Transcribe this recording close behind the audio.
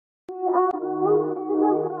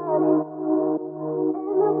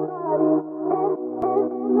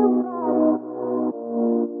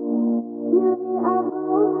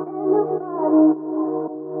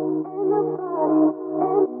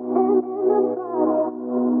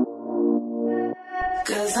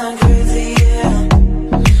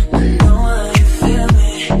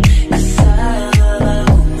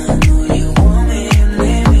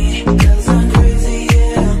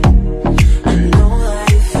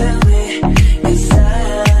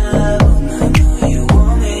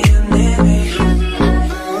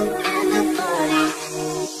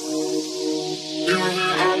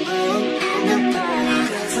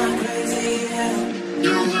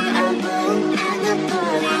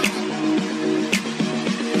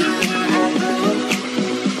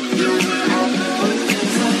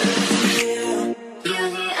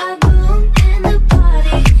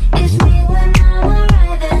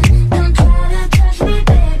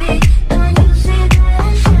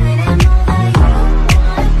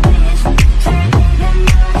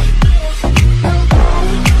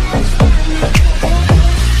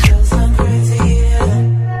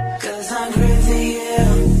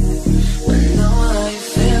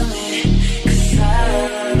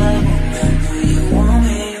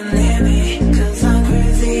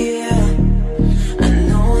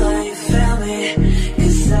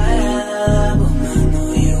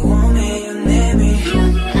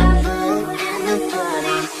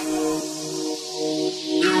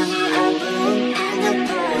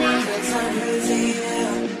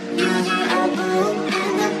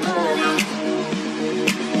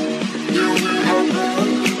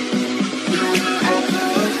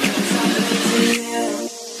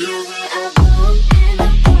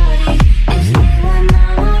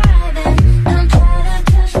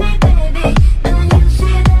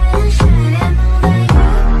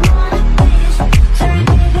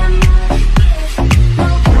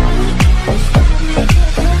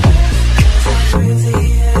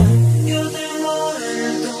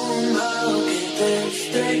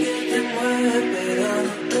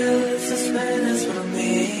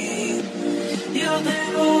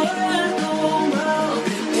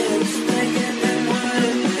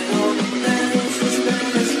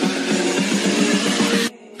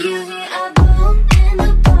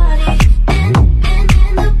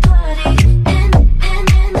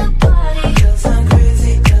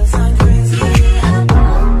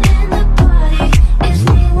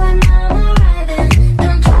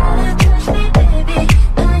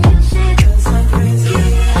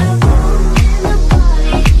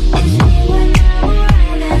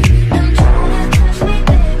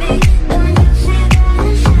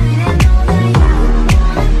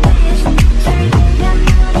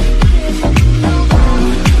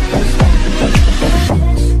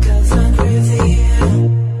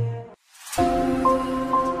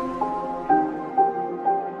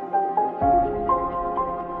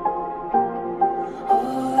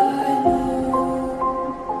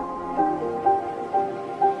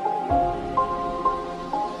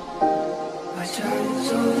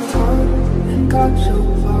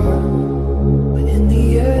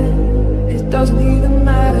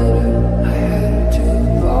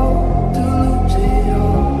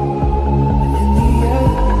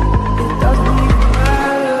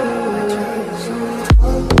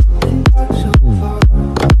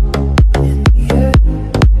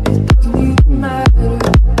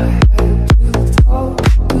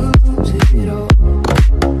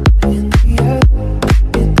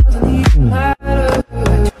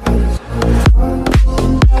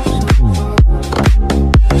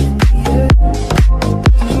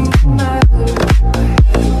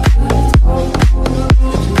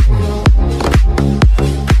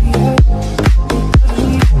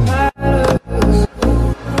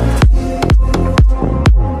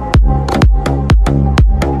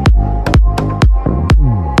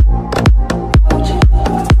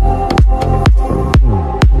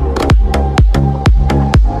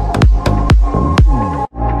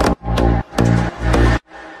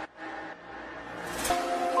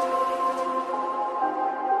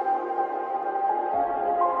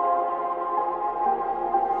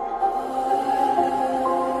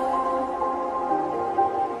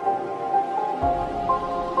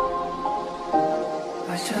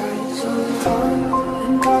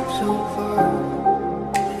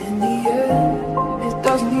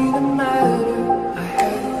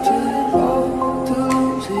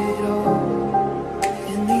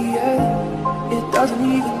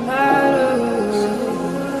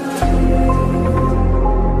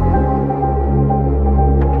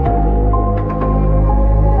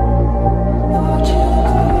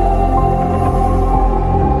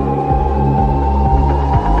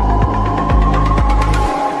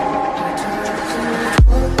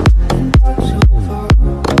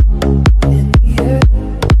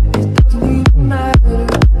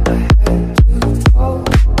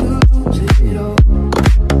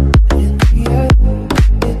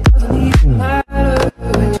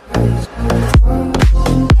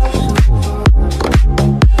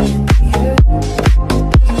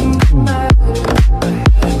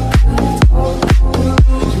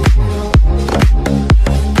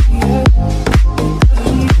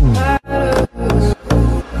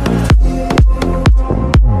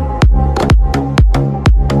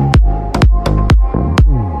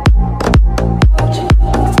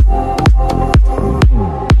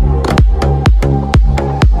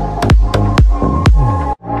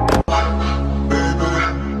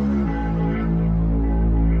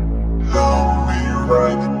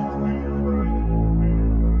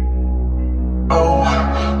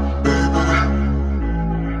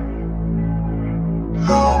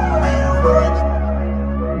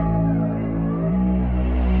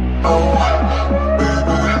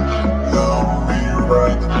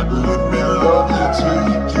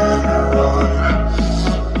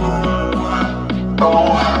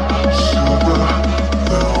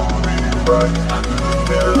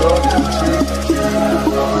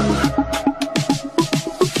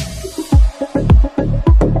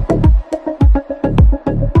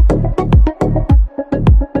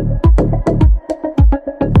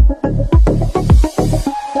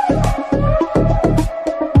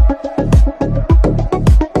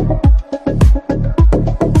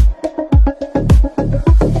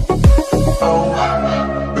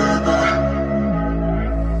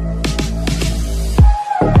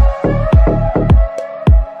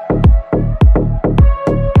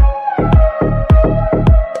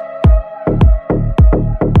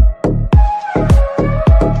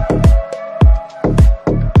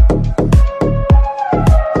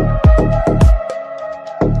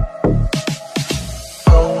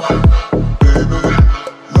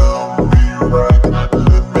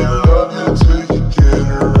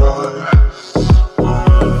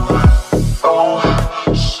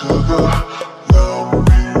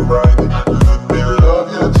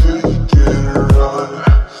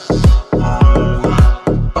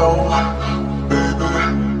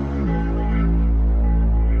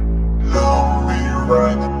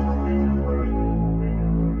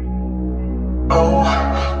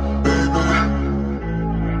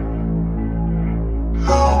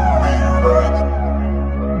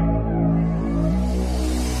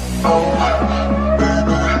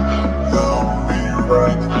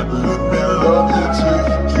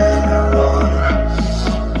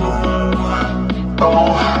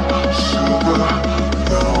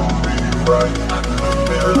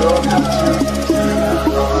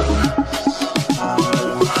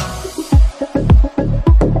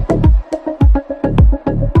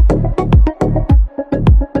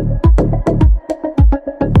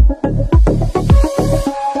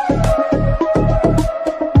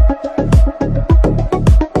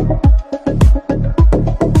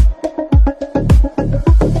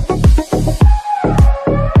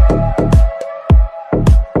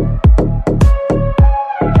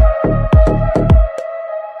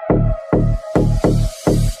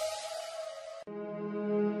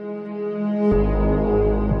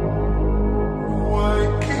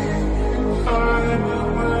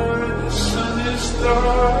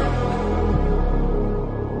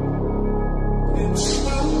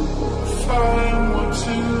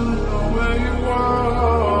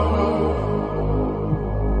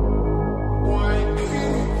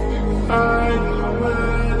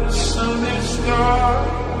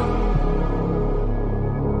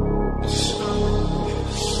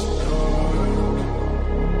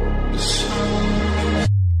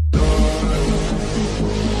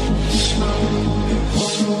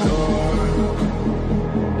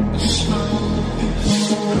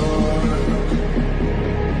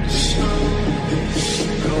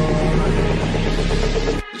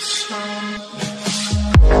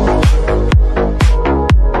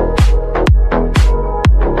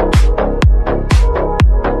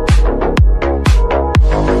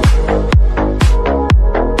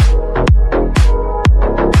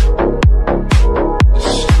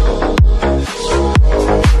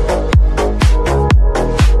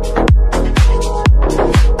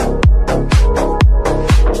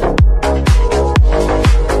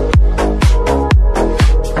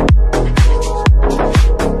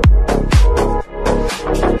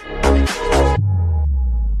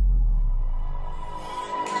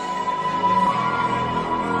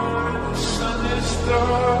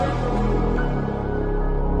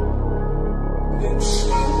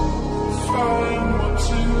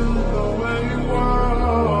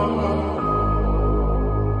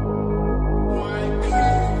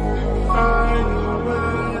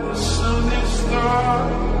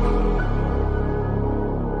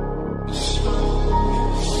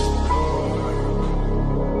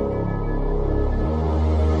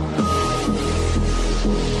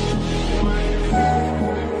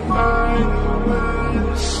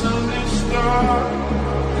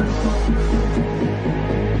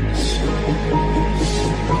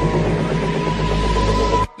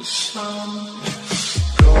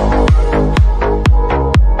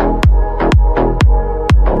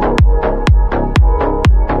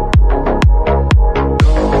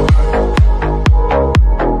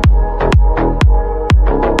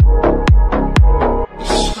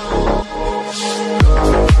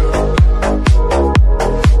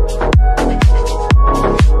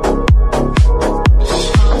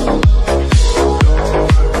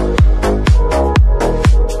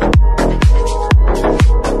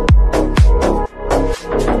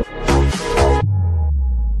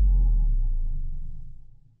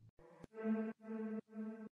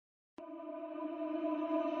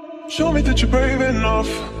Show me that you're brave enough.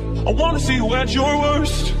 I wanna see you at your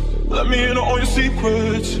worst. Let me in on all your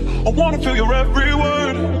secrets. I wanna feel your every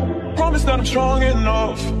word. Promise that I'm strong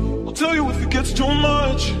enough. I'll tell you if it gets too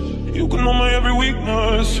much. You can know my every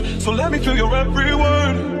weakness. So let me feel your every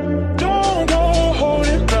word. Don't go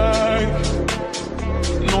holding back.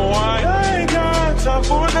 No, I ain't got time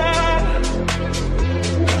for that.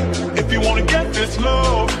 If you wanna get there, this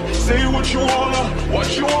love. Say what you wanna,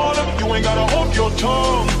 you ain't gotta hold your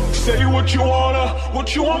tongue. Say what you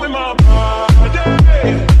want with my body.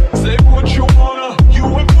 Say what you wanna, you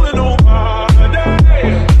ain't fooling nobody.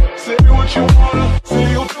 Say what you wanna,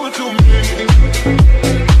 say you'll do it to me.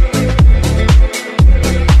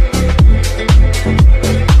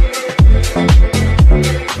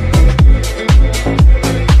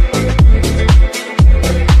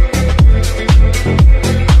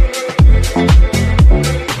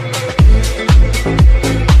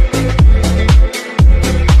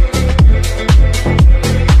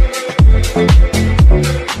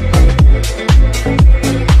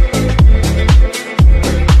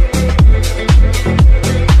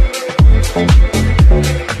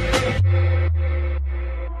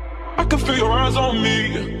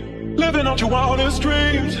 Your wildest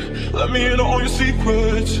dreams, let me in on all your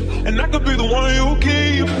secrets, and I could be the one you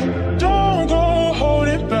keep. Don't go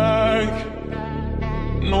holding back.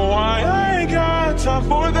 No, I ain't got time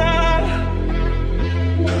for that.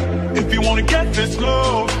 If you wanna get this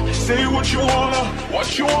love, say what you wanna,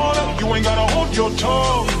 you ain't gotta hold your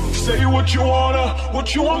tongue. Say what you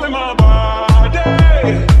want with my body.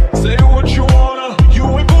 Say what you wanna, you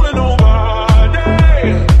ain't fooling nobody.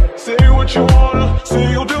 Say what you wanna,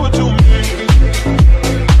 say you'll do it to me.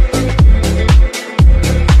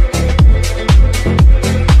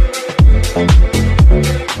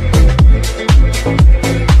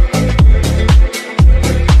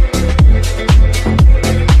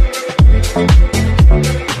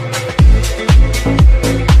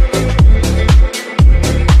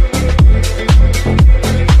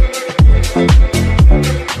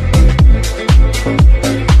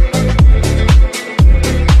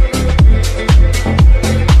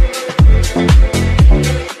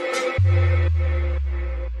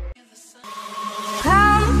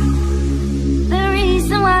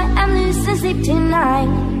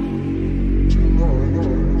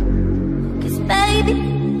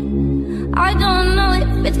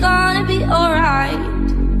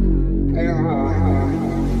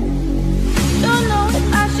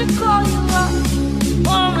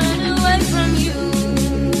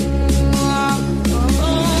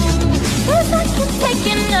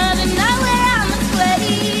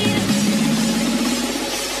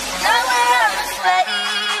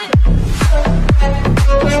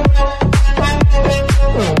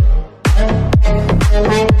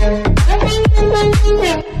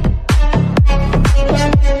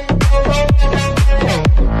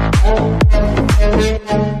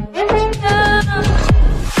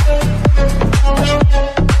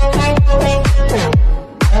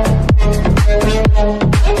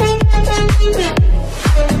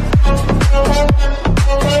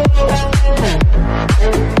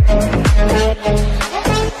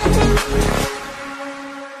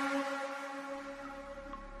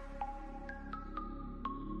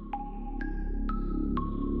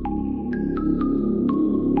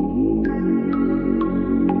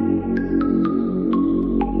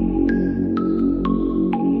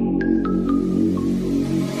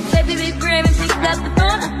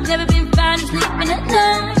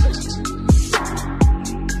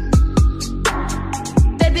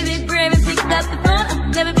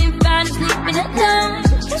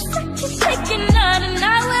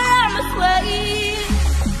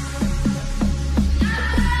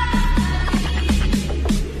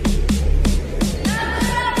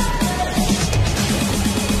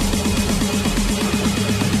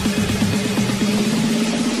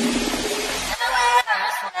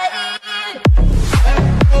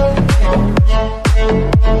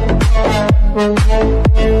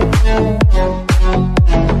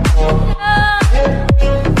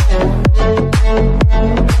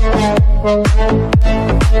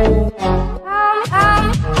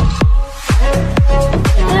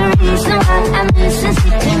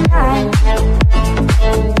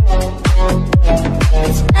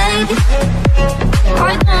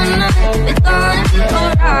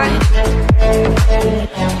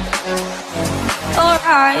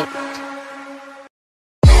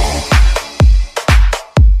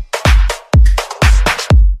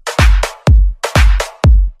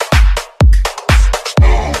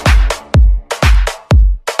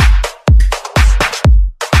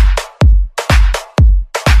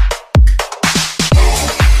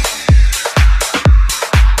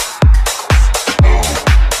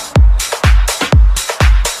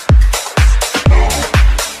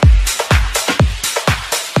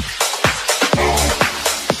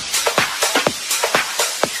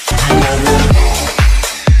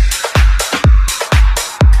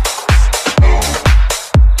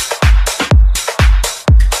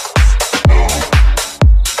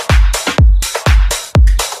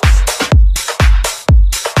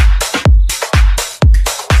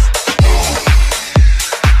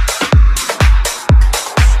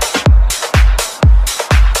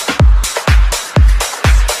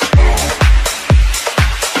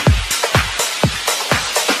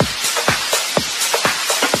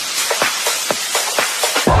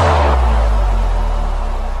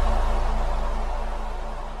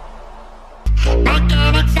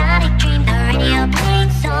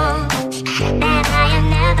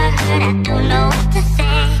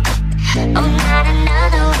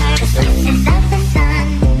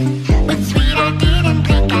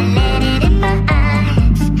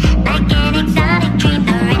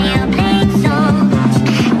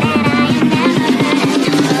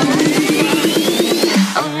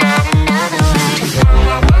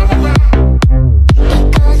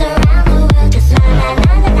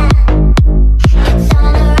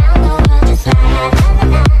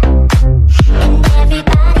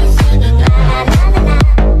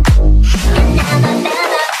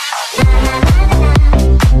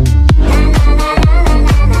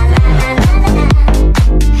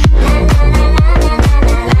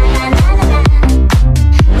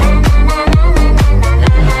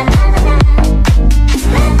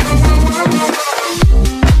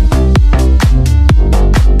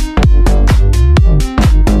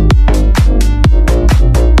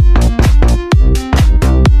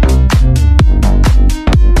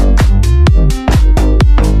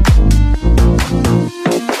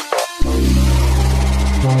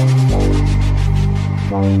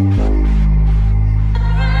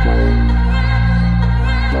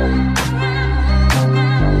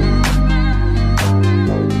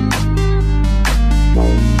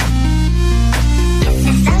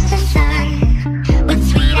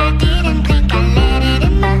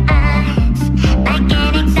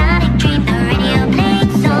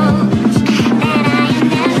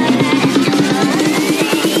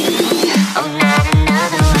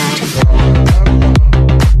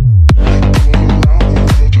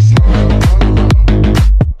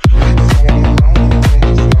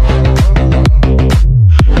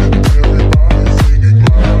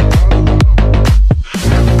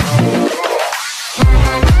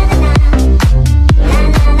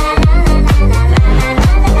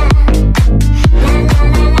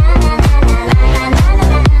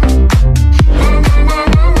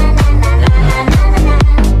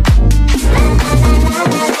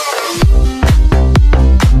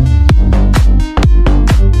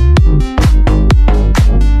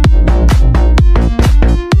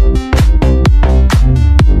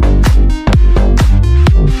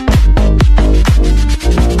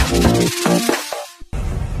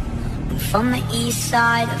 from the east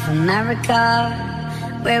side of America,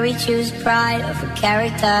 where we choose pride over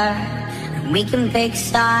character, and we can pick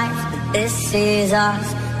sides, but this is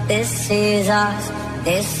us, this is us,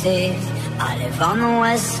 this is. I live on the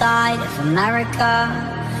west side of America,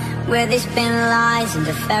 where they spin lies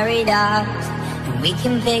into fairy dust, and we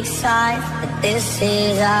can pick sides, but this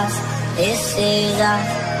is us, this is us,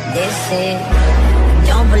 this is.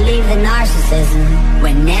 Don't believe the narcissism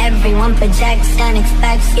when everyone projects and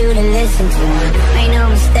expects you to listen to them. Make no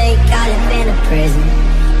mistake, I live in a prison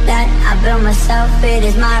that I built myself, it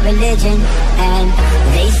is my religion. And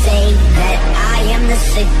they say that I am the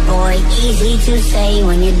sick boy, easy to say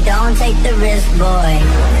when you don't take the risk, boy.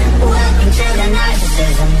 Welcome to the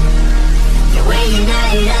narcissism, we're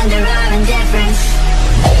united under our indifference.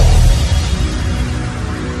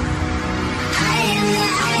 I am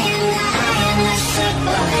the sick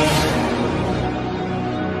boy.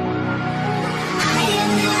 I am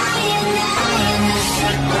the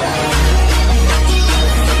sick boy.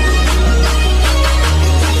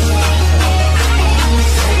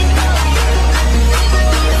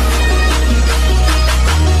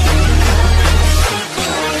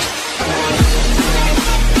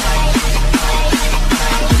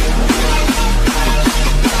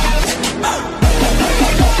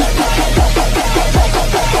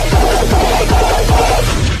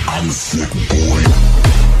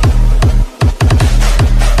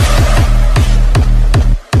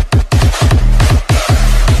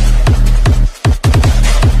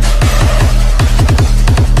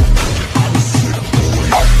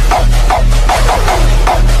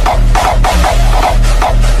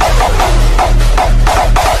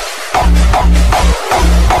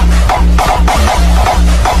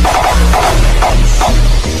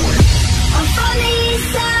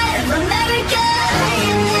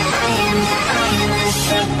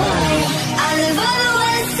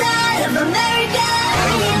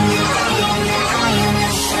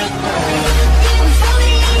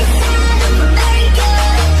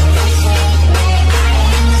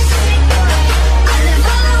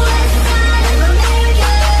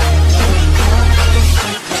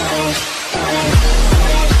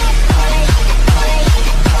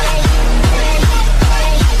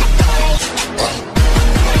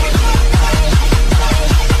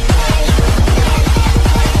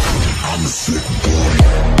 I'm a sick boy.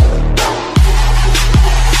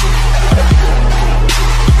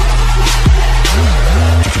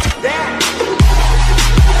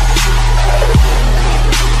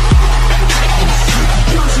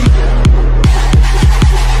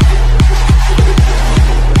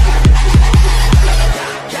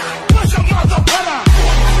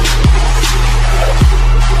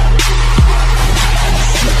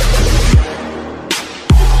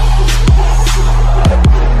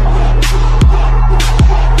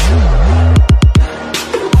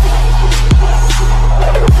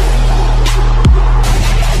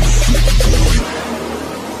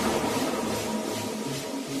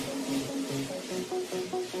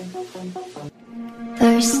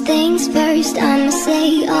 First things first, I'ma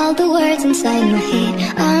say all the words inside my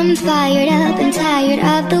head. I'm fired up and tired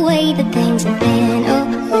of the way that things have been. Oh,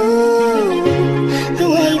 ooh, the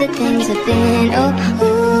way that things have been. Oh,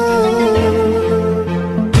 ooh.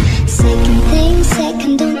 Second thing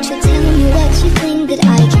second, don't you tell me what you think that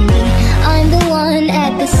I can be. I'm the one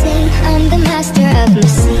at the sea, I'm the master of my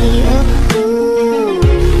sea. Oh, ooh,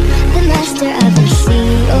 the master of my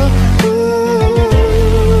sea. Oh,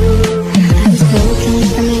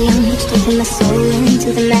 put my soul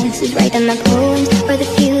into the masses, writing my poems for the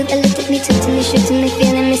few that looked at me, took to me, shook to me,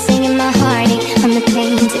 feeling me, singing my heartache. From the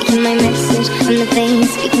pain, taking my message, from the vein,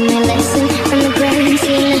 speaking my lesson, from the brain,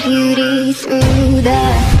 seeing the beauty through the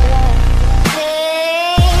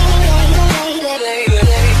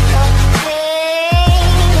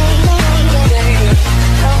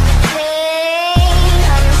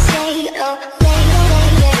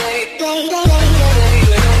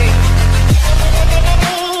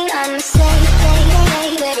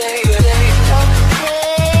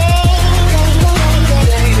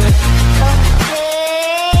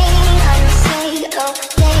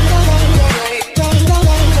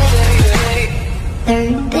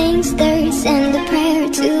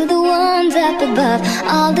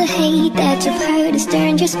all the hate that you've heard has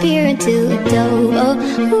turned your spirit to a dove. Oh,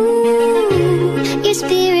 ooh, your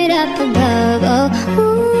spirit up above. Oh,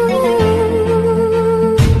 ooh.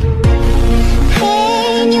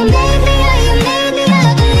 Hey, you made me a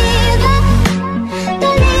believer,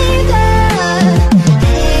 believer.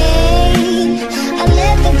 Hey, I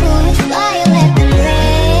let the bullets fly, I let them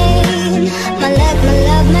rain. My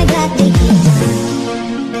love, my God, they keep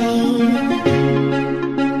pain.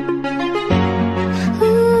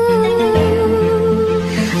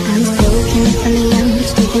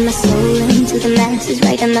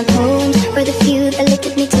 writing my poems. For the few that looked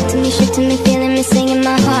at me, took to me, shook to me, feeling me, singing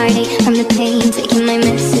my heartache. From the pain, taking my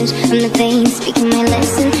message. From the vein, speaking my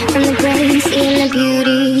lesson. From the brain, seeing the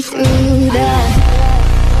beauty through the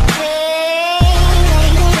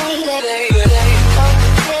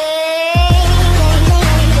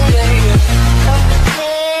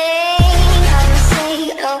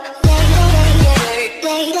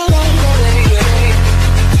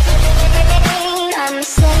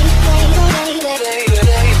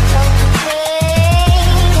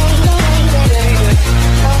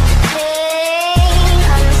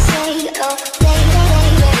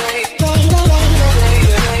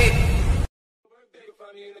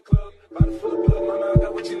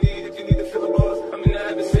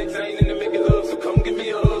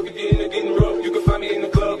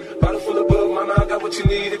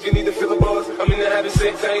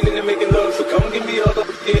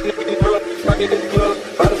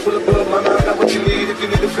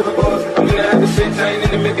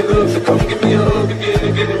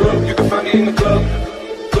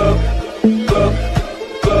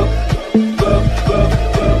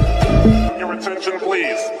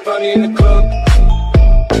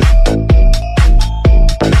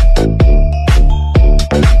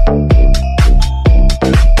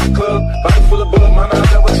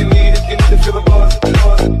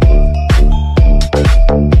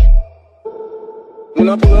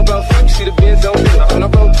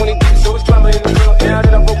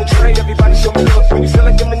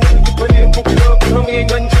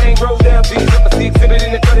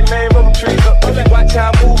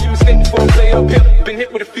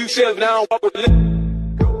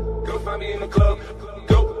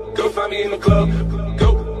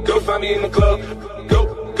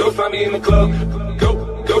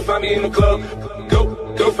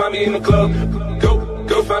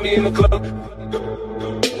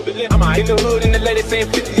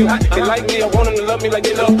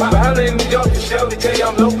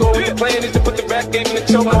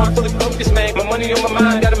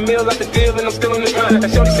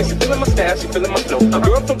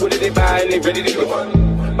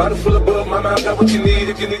bottle full of bug, mama, I got what you need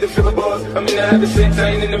if you need to fill a buzz. I'm in the habit of sex, I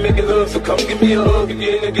ain't into making love, so come give me a hug if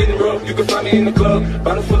you're into getting rough. You can find me in the club.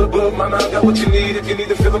 Bottle full of bug, mama, I got what you need if you need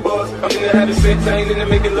to fill a buzz. I'm in the habit of sex, I ain't into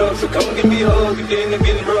making love, so come give me a hug if you're into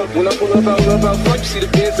getting rough. When I pull up out front, you see the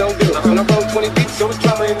Benz on bill. When I roll 20 deep, so it's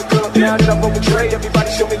drama in the club. Now that I'm over Trey,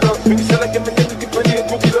 everybody show me love. When you sell like Eminem, you get plenty of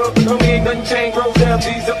groupie love. Homie, ain't nothing changed, roll down,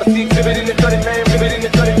 G's up, I see exhibit in the 30 man, exhibit in the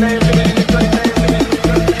 30 man, exhibit in the 30 man.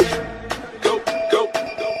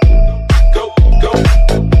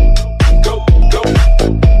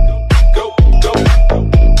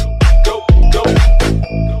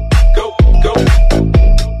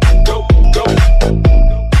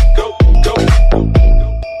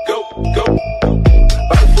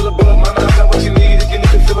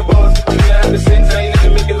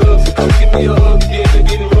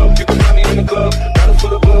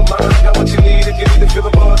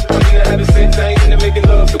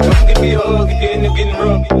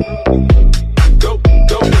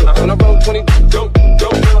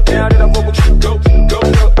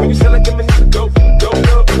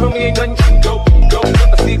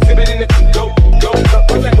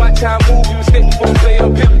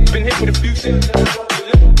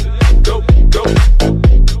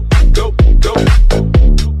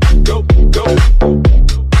 Go.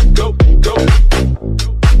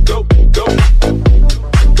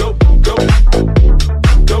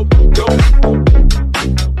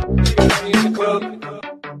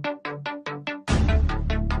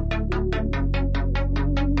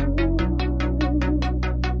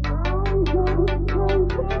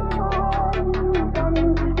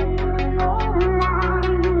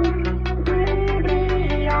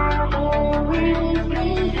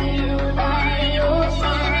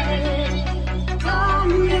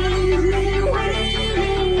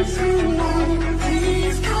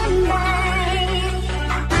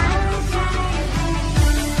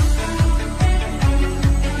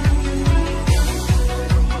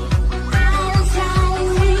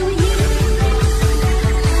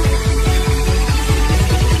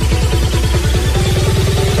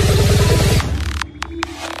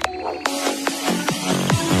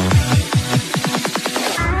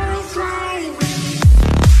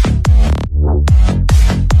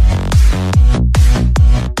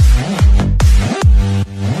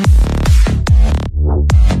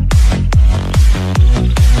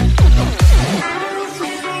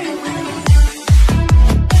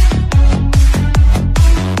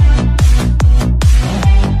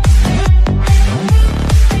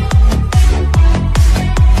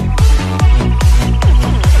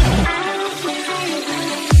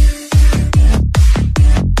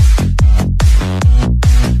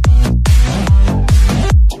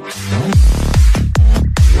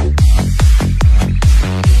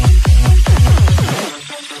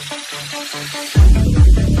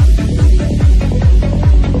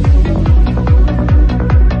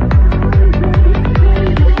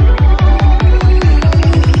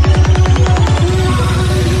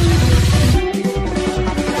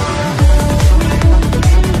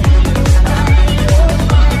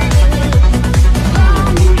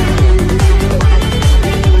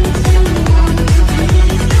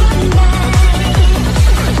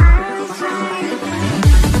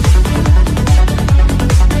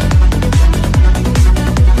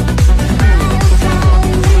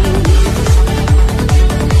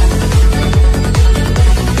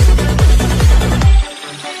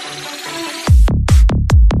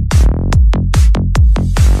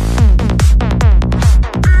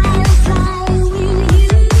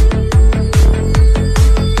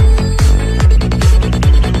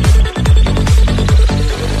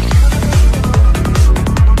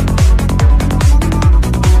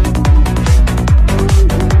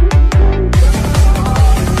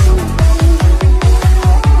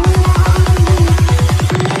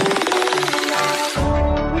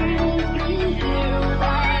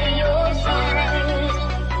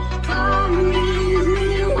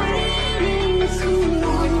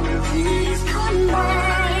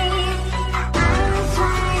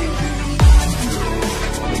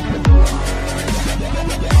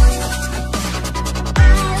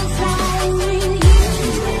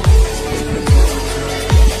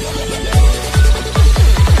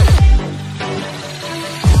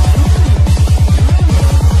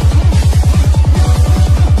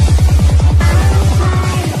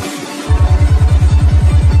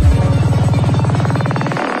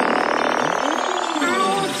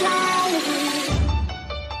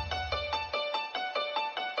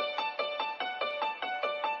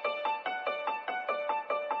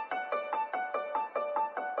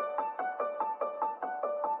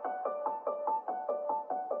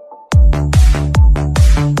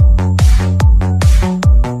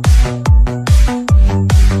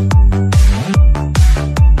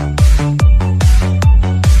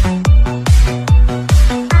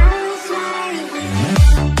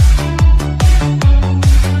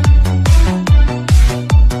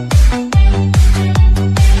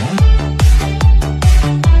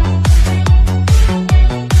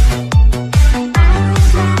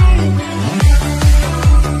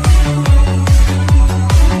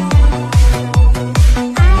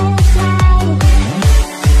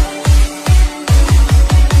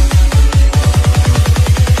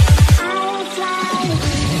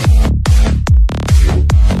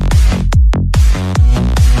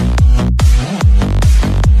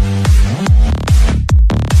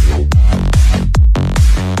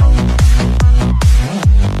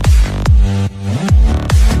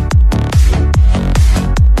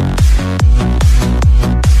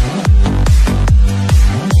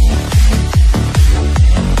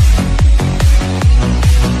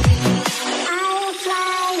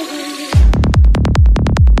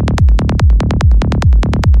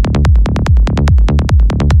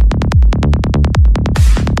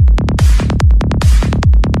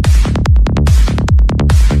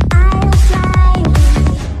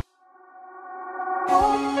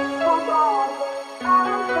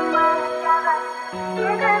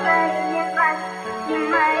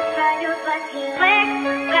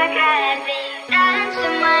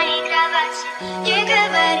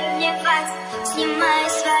 Снимай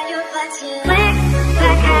свою платье.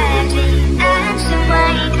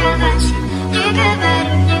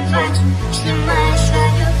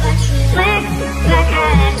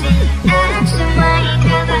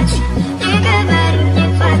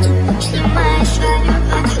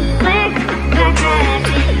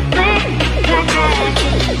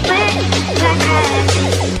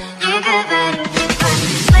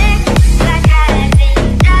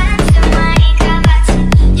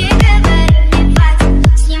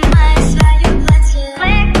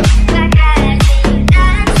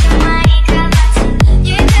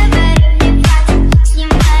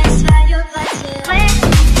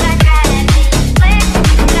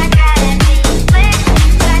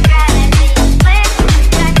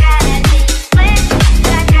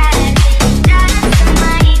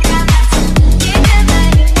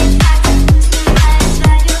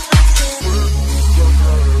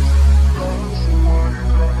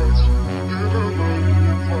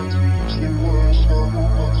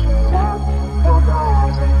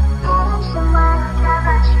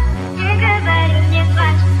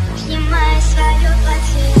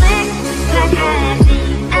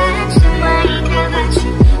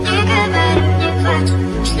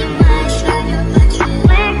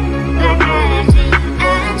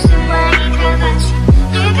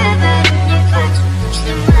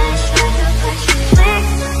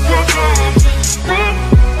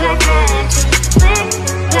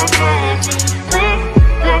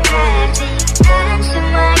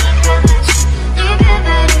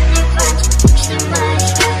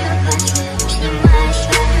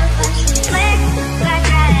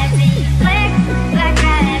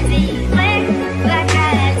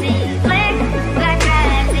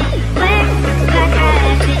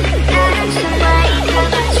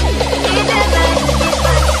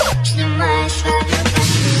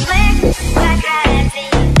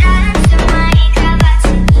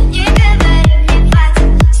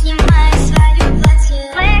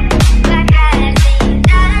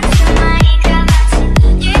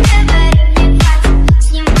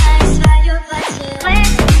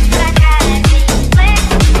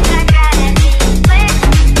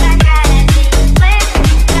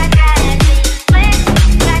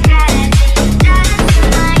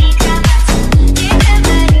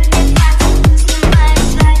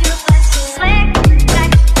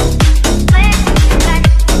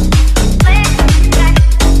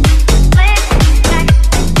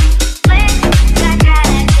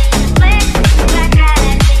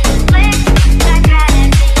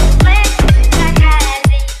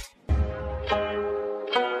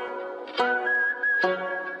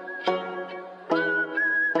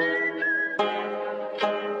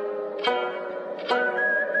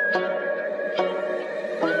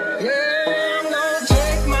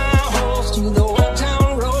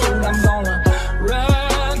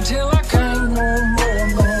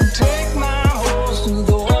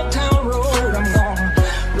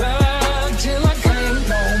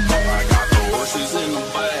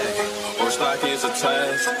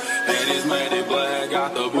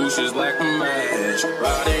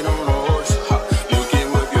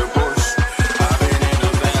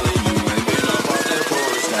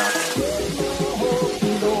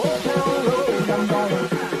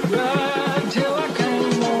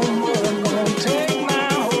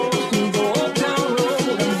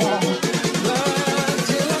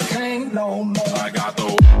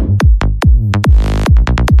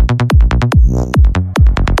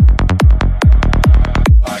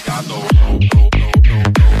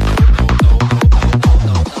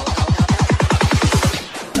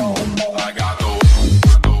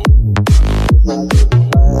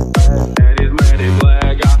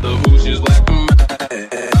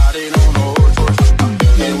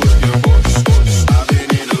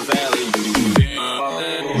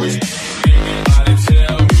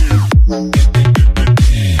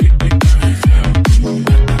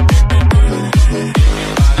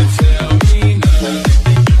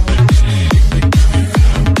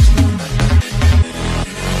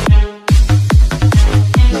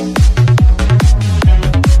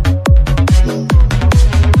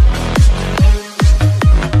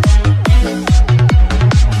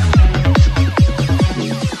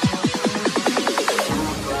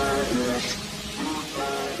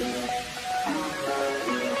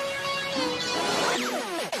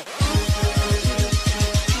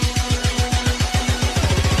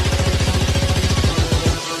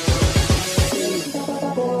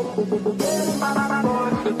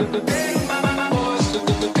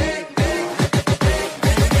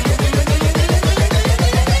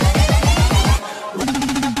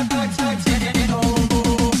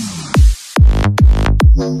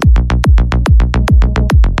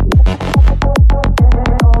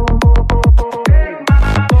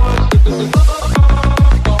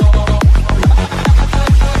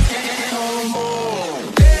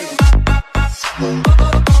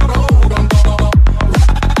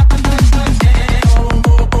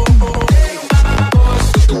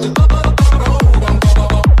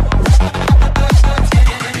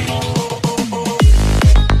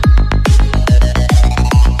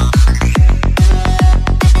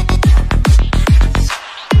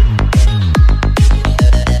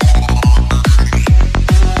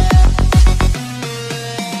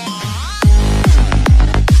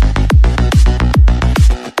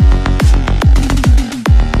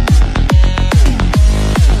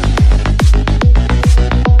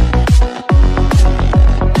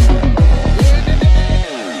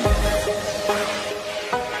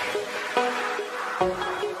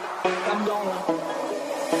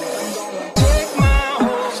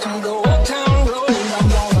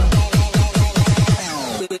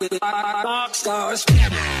 rock stars.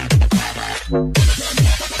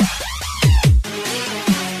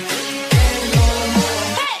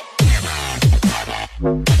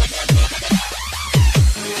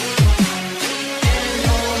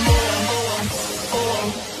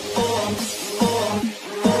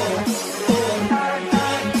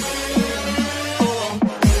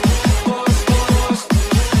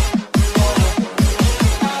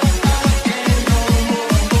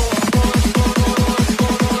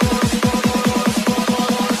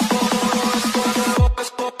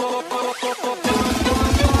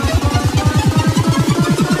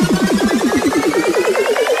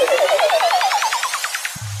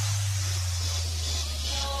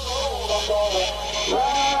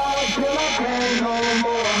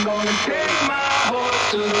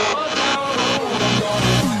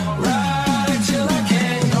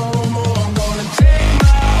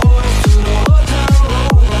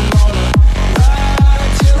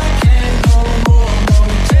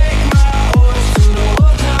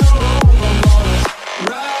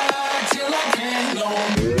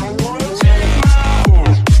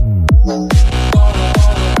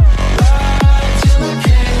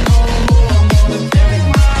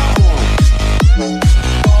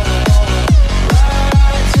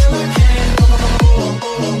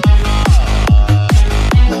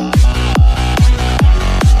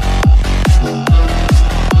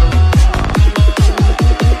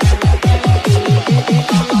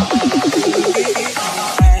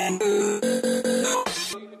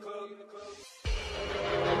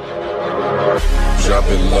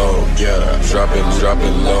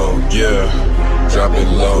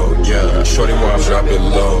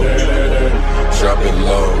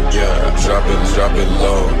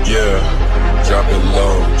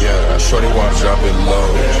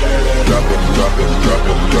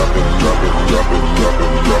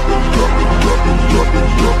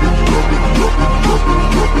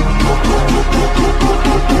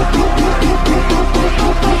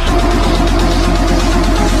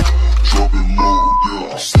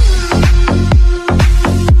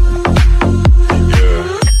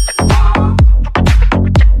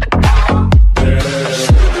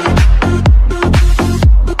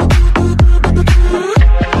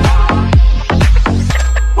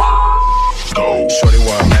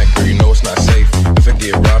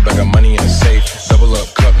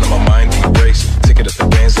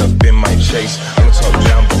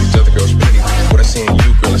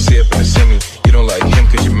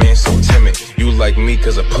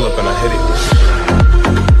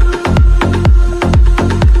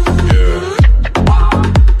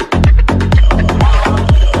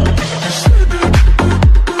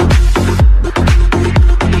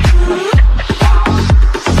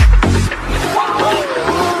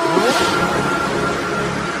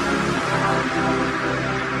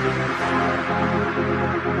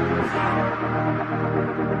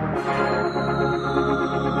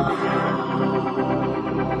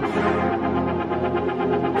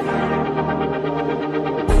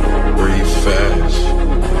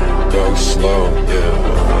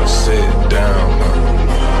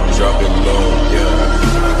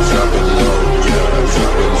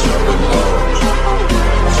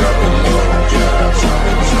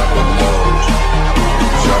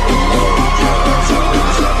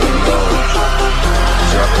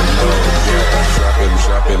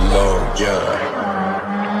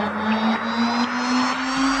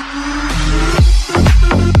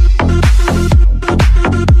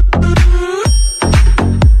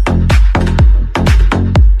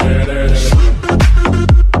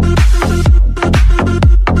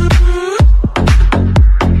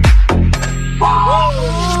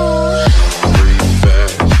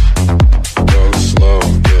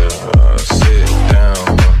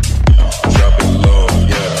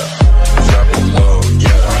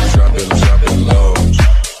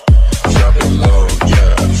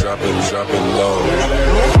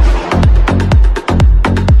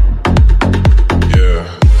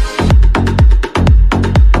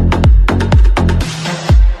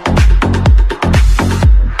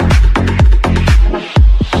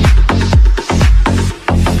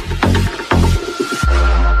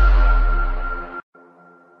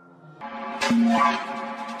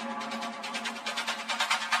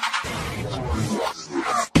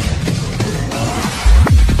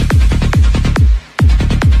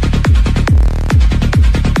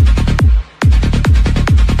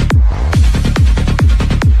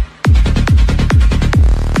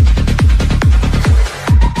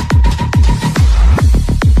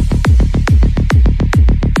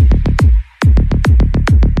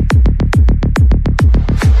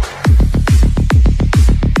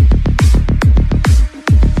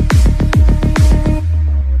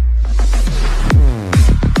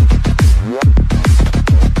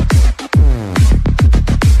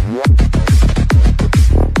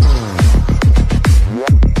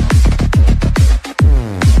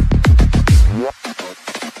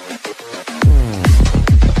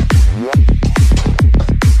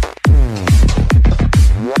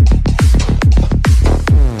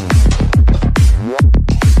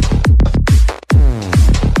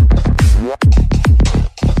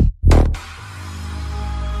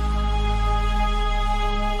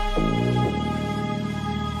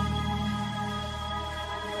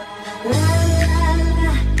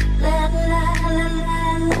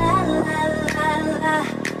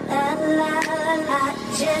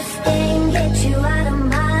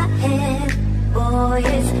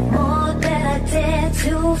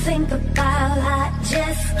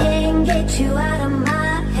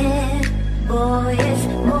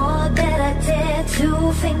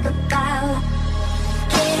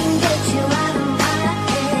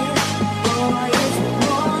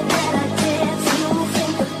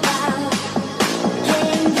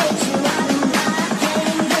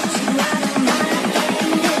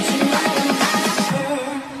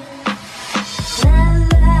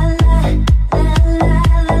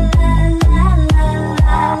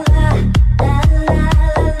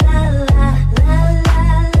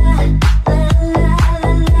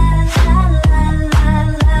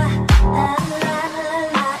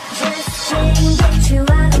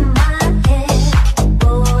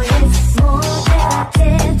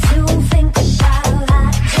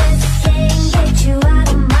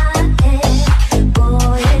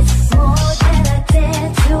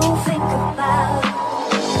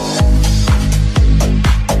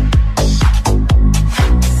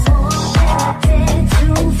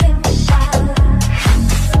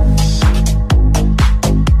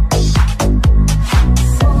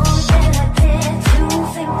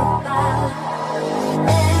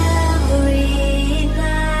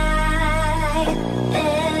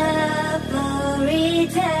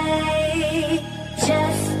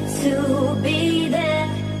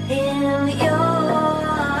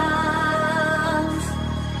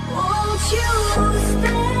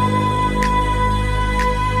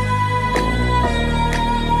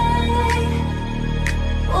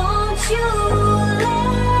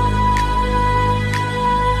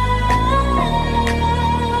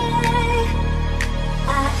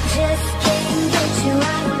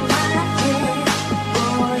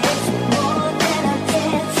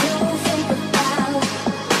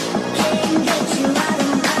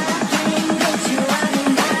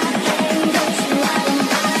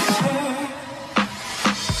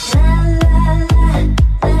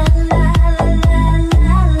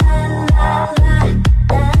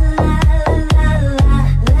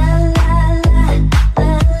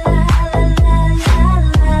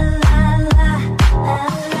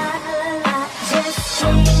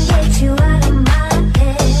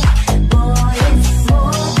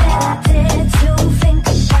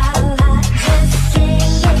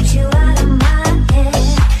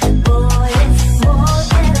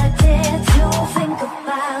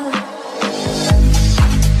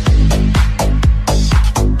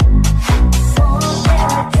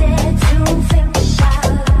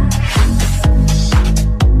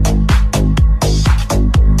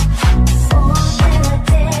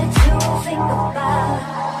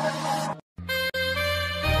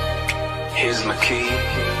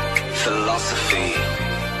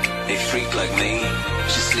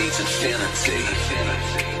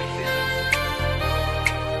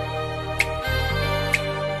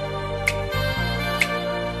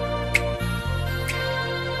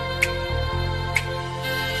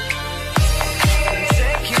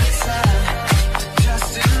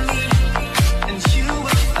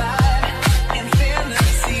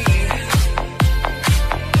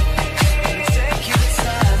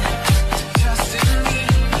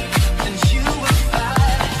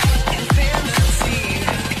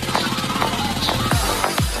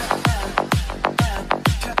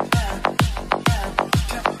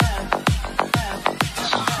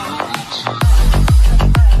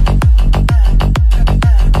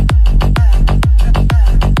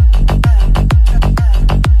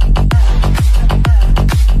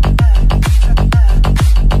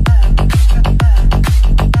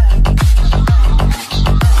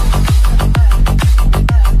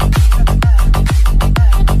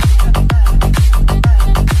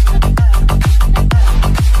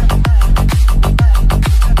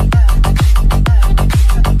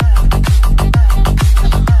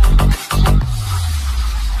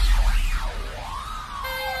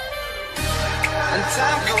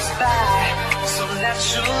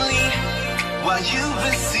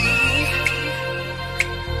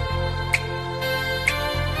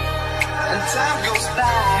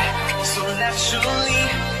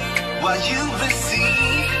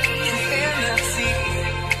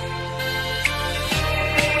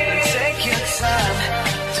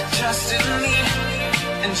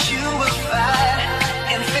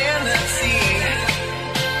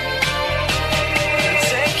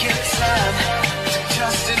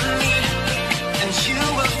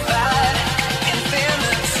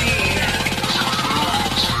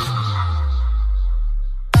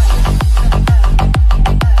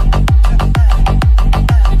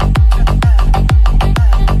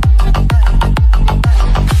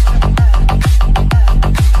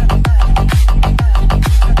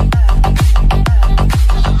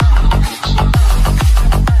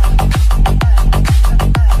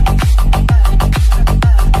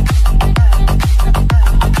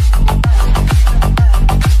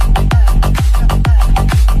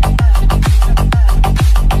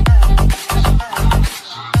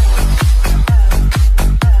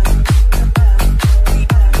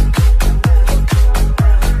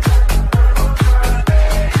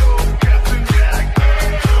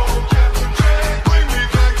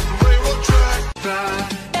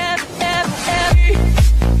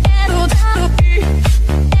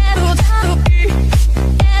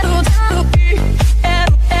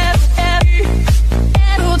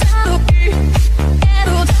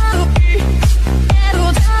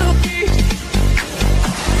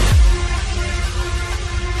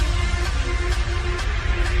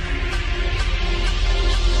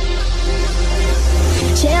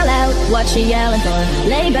 what you yelling for?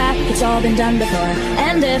 Lay back, it's all been done before.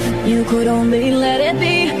 And if you could only let it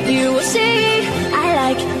be, you will see I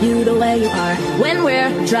like you the way you are. When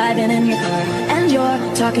we're driving in your car and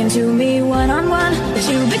you're talking to me one-on-one, that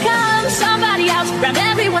you become somebody else around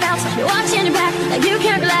everyone else. You're watching your back like you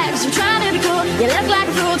can't relax. You're trying to be cool, you look like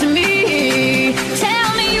a fool to me. Tell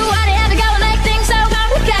me why do you have to go and make things so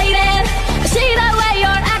complicated? I see the way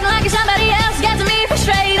you're acting like you're somebody else gets me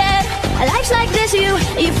frustrated. Life's like this, you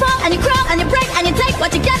fall and you crawl and you break and you take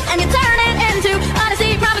what you get and you turn it into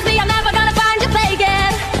honesty. Promise me I'm never gonna find you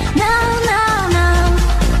faking. No, no, no.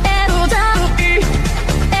 It'll die.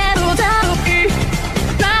 It'll die.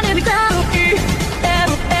 Trying to be cool.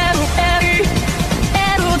 It'll die.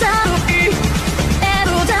 It'll die.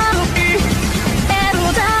 It'll die.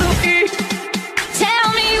 It'll die. Tell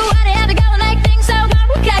me why do you have to go and make things so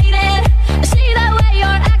complicated? I see the way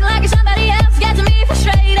you're acting like you're somebody else gets me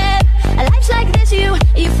frustrated. Life's like this, you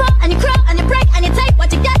fall and you crawl and you break and you take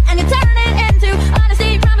what you get and you turn it into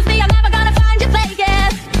honesty. Promise me I'm never gonna find you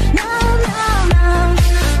faking. No, no, no.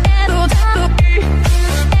 It'll die.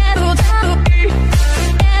 It'll die.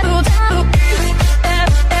 It'll die.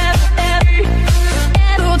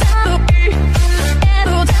 It'll die. It'll die.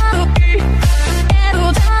 It'll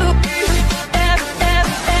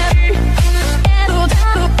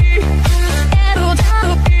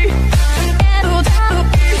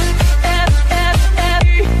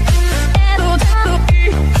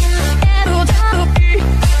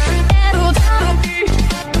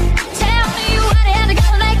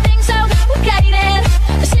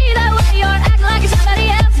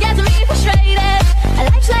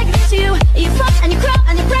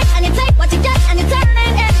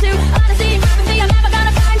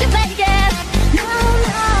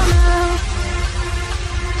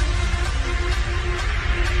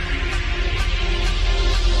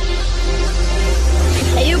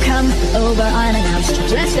over unannounced,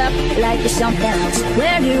 dressed up like you're something else.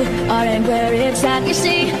 Where you are and where it's at, you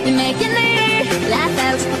see, you're making me laugh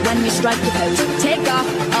out when you strike your pose. Take off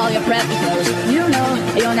all your preppy clothes. You know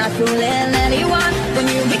you're not fooling anyone when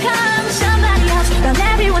you become somebody else from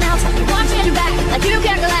everyone else. You're watching your back like you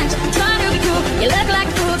can't relax. Trying to be cool, you look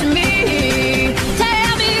like a fool to me.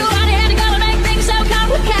 Tell me why do you have to go and make things so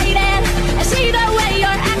complicated? I see the way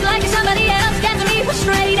you're acting like you're somebody else gets me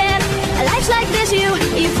frustrated. Life's like this, you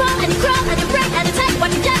fall and you crawl and you break and you take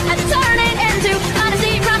what you get and you turn it into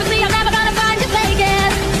honesty. Promise me I'm never gonna find you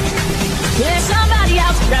faking. You're somebody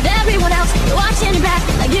else around everyone else. You're watching your back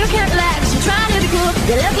like you can't relax. You're trying to be cool,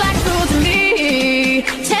 you look like a fool to me.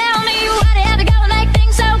 Tell me why do you have to go and make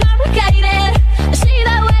things so complicated? I see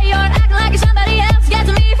the way you're acting like you're somebody else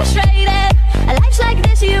gets me frustrated. Life's like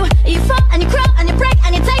this, you fall and you crawl and you break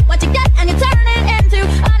and you take what you get and you turn it into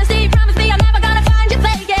honesty. Promise me I'm never gonna find you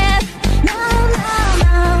faking. No, no,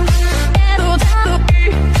 no. It'll die.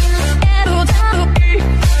 It'll die.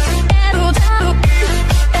 It'll die.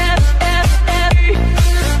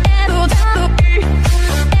 It'll die. It'll die.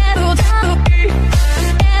 It'll die.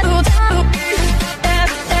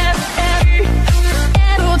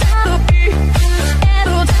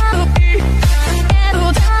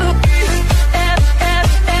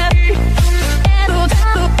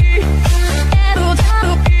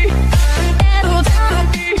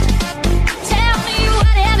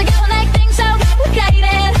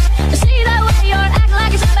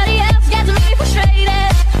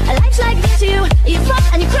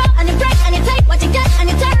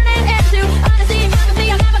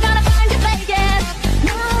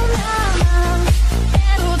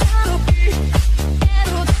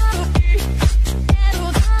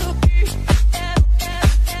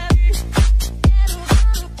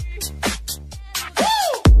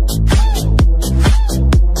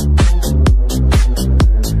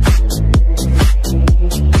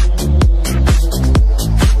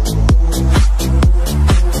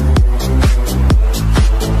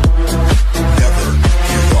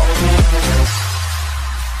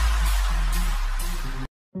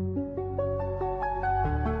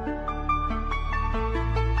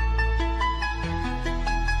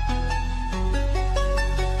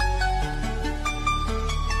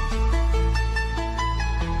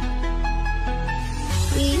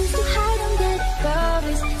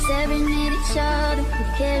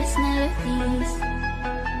 careless melodies.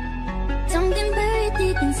 Something buried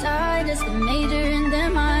deep inside us, the major and the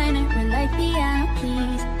minor were like piano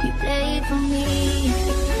keys. You played for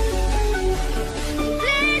me.